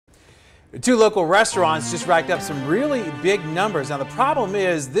Two local restaurants just racked up some really big numbers. Now, the problem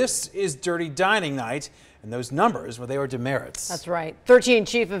is this is dirty dining night, and those numbers, well, they were demerits. That's right. 13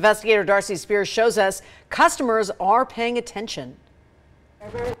 Chief Investigator Darcy Spears shows us customers are paying attention.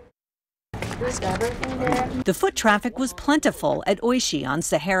 The foot traffic was plentiful at Oyshi on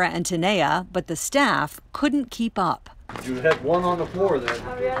Sahara and Tenaya, but the staff couldn't keep up. You had one on the floor then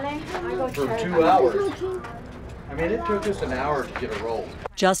for 2 hours. I mean, it took us an hour to get a roll.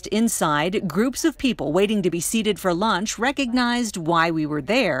 Just inside, groups of people waiting to be seated for lunch recognized why we were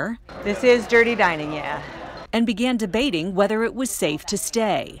there. This is dirty dining, yeah. And began debating whether it was safe to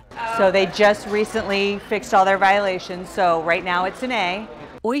stay. So they just recently fixed all their violations, so right now it's an A.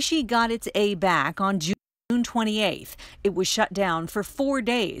 Oyshi got its A back on June 28th. It was shut down for 4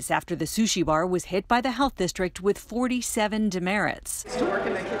 days after the sushi bar was hit by the health district with 47 demerits. To work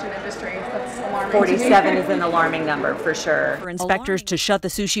in the kitchen industry, that's alarming. 47 is an alarming number for sure. For inspectors to shut the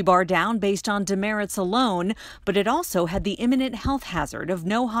sushi bar down based on demerits alone, but it also had the imminent health hazard of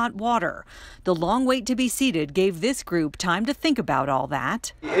no hot water. The long wait to be seated gave this group time to think about all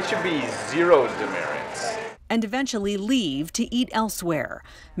that. It should be 0 demerits. And eventually leave to eat elsewhere.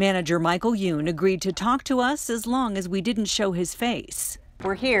 Manager Michael Yoon agreed to talk to us as long as we didn't show his face.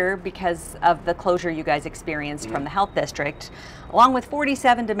 We're here because of the closure you guys experienced from the health district, along with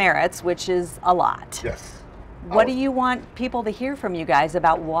 47 demerits, which is a lot. Yes. What do you want people to hear from you guys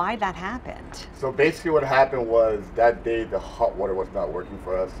about why that happened? So basically what happened was that day the hot water was not working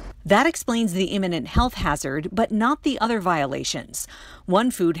for us. That explains the imminent health hazard, but not the other violations. One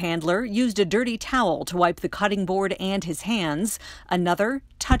food handler used a dirty towel to wipe the cutting board and his hands. Another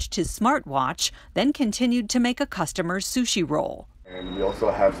touched his smartwatch, then continued to make a customer's sushi roll. And we also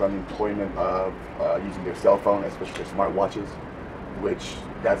have some employment of using their cell phone, especially their smartwatches, which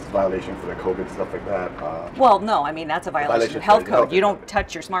that's a violation for the COVID, stuff like that. Well, no, I mean, that's a violation of health code. You don't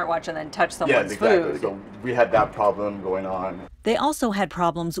touch your smartwatch and then touch someone's exactly. food. So we had that problem going on. They also had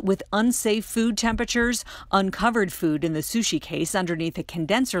problems with unsafe food temperatures, uncovered food in the sushi case underneath a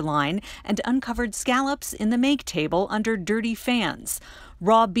condenser line, and uncovered scallops in the make table under dirty fans.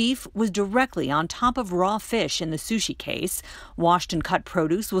 Raw beef was directly on top of raw fish in the sushi case. Washed and cut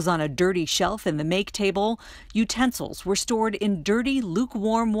produce was on a dirty shelf in the make table. Utensils were stored in dirty,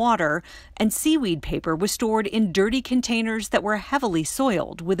 lukewarm water, and seaweed paper was stored in dirty containers that were heavily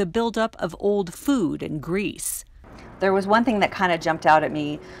soiled with a buildup of old food and grease. There was one thing that kind of jumped out at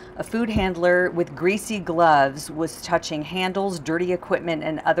me. A food handler with greasy gloves was touching handles, dirty equipment,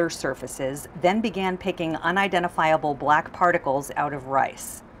 and other surfaces, then began picking unidentifiable black particles out of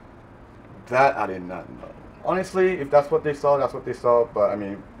rice. That I did not know. Honestly, if that's what they saw, that's what they saw. But I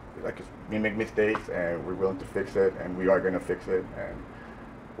mean, like, we make mistakes and we're willing to fix it, and we are going to fix it, and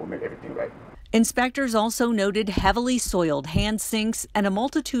we'll make everything right. Inspectors also noted heavily soiled hand sinks and a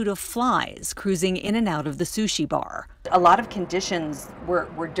multitude of flies cruising in and out of the sushi bar. A lot of conditions were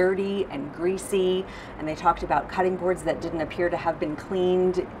dirty and greasy, and they talked about cutting boards that didn't appear to have been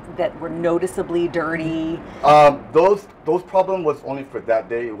cleaned, that were noticeably dirty. Those problem was only for that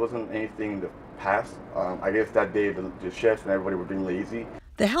day. It wasn't anything in the past. I guess that day the chefs and everybody were being lazy.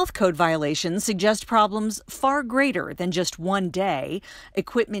 The health code violations suggest problems far greater than just one day.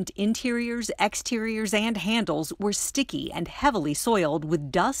 Equipment interiors, exteriors, and handles were sticky and heavily soiled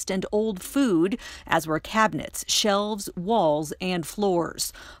with dust and old food, as were cabinets, shelves, walls, and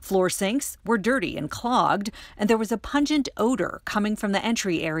floors. Floor sinks were dirty and clogged, and there was a pungent odor coming from the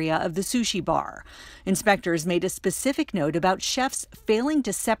entry area of the sushi bar. Inspectors made a specific note about chefs failing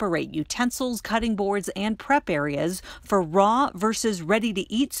to separate utensils, cutting boards, and prep areas for raw versus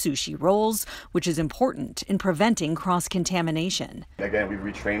ready-to-eat sushi rolls, which is important in preventing cross-contamination. Again, we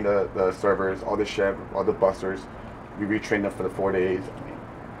retrained the servers, all the chefs, all the busters. We retrained them for the 4 days.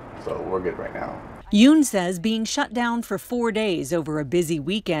 So we're good right now. Yoon says being shut down for 4 days over a busy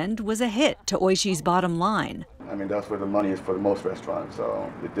weekend was a hit to Oishi's bottom line. I mean, that's where the money is for most restaurants,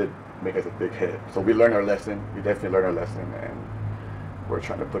 so it did make us a big hit. So we learned our lesson. We definitely learned our lesson, and we're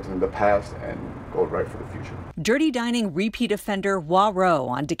trying to put it in the past and go right for the future. Dirty dining repeat offender Hwaro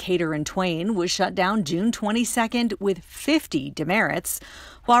on Decatur and Twain was shut down June 22nd with 50 demerits.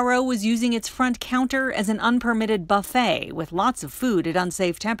 Hwaro was using its front counter as an unpermitted buffet with lots of food at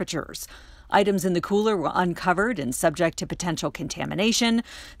unsafe temperatures. Items in the cooler were uncovered and subject to potential contamination.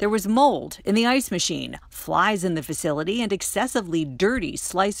 There was mold in the ice machine, flies in the facility, and excessively dirty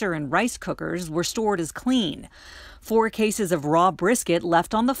slicer and rice cookers were stored as clean. 4 cases of raw brisket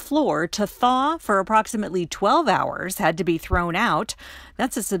left on the floor to thaw for approximately 12 hours had to be thrown out.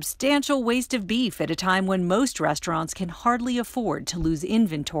 That's a substantial waste of beef at a time when most restaurants can hardly afford to lose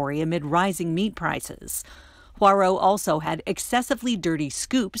inventory amid rising meat prices. Hwaro also had excessively dirty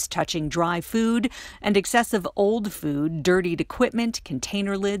scoops touching dry food and excessive old food, dirtied equipment,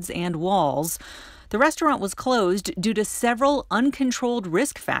 container lids, and walls. The restaurant was closed due to several uncontrolled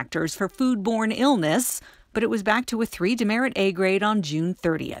risk factors for foodborne illness, but it was back to a 3 demerit A grade on June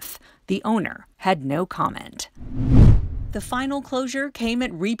 30th. The owner had no comment. The final closure came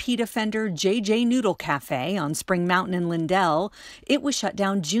at repeat offender JJ Noodle Cafe on Spring Mountain in Lindell. It was shut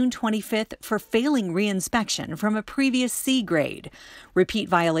down June 25th for failing reinspection from a previous C grade. Repeat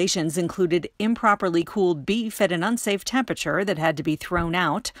violations included improperly cooled beef at an unsafe temperature that had to be thrown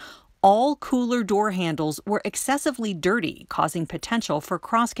out. All cooler door handles were excessively dirty, causing potential for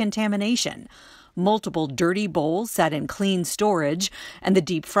cross-contamination. Multiple dirty bowls sat in clean storage, and the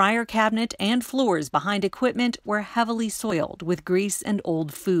deep fryer cabinet and floors behind equipment were heavily soiled with grease and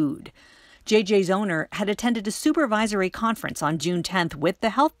old food. JJ's owner had attended a supervisory conference on June 10th with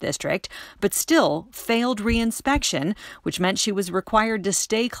the health district, but still failed reinspection, which meant she was required to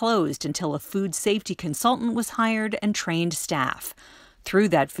stay closed until a food safety consultant was hired and trained staff. Through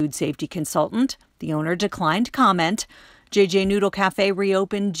that food safety consultant, the owner declined comment. JJ Noodle Cafe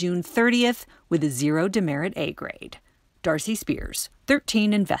reopened June 30th with a 0 demerit A grade. Darcy Spears,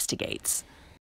 13 Investigates.